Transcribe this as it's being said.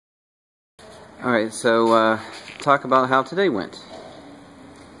Alright, so talk about how today went.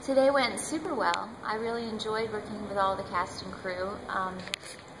 Today went super well. I really enjoyed working with all the cast and crew. I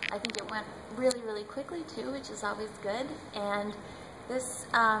think it went really, really quickly too, which is always good. And this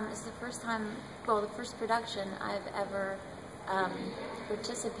is the first time, well, the first production I've ever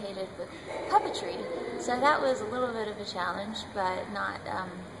participated with puppetry. So that was a little bit of a challenge, but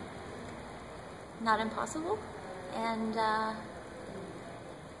not impossible. And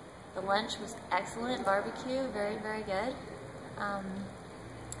the lunch was excellent. Barbecue, very, very good.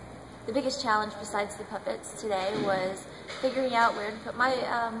 The biggest challenge besides the puppets today was figuring out where to put my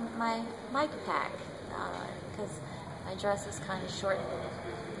my mic pack, because my dress is kind of short.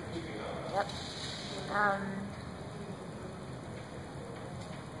 Yep.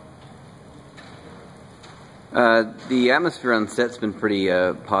 The atmosphere on set's been pretty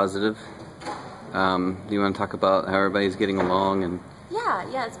positive. Do you want to talk about how everybody's getting along? And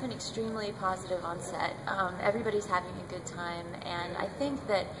Yeah, it's been extremely positive on set. Everybody's having a good time, and I think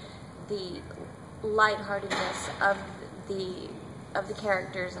that the lightheartedness of the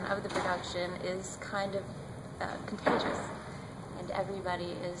characters and of the production is kind of contagious, and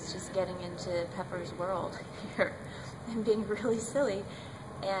everybody is just getting into Pepper's world here and being really silly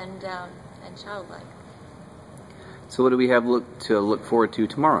and childlike. So what do we have to look forward to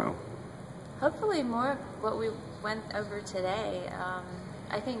tomorrow? Hopefully more of what we went over today.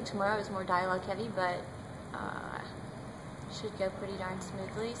 I think tomorrow is more dialogue heavy, but should go pretty darn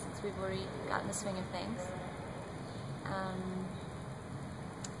smoothly since we've already gotten the swing of things.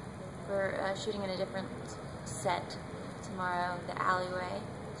 We're shooting in a different set tomorrow, the alleyway.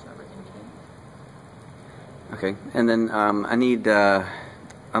 That's what we're going to be doing. Okay, and then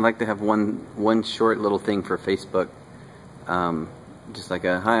I'd like to have one short little thing for Facebook. Just like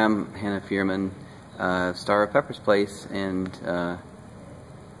a, hi, I'm Hannah Fierman, star of Pepper's Place, and I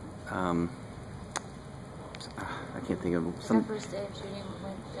can't think of some. Our first day of shooting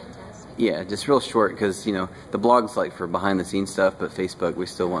went fantastic. Yeah, just real short, because you know the blog's like for behind the scenes stuff, but Facebook we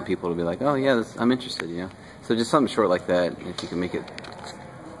still want people to be like, oh yeah, I'm interested, you know. So just something short like that, if you can make it.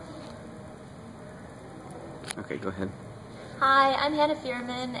 Okay, go ahead. Hi, I'm Hannah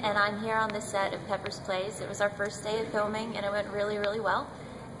Fierman, and I'm here on the set of Pepper's Place. It was our first day of filming, and it went really, really well.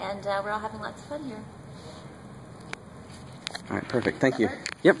 And we're all having lots of fun here. All right, perfect. Thank you.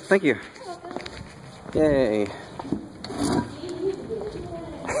 Yep, thank you. Yay.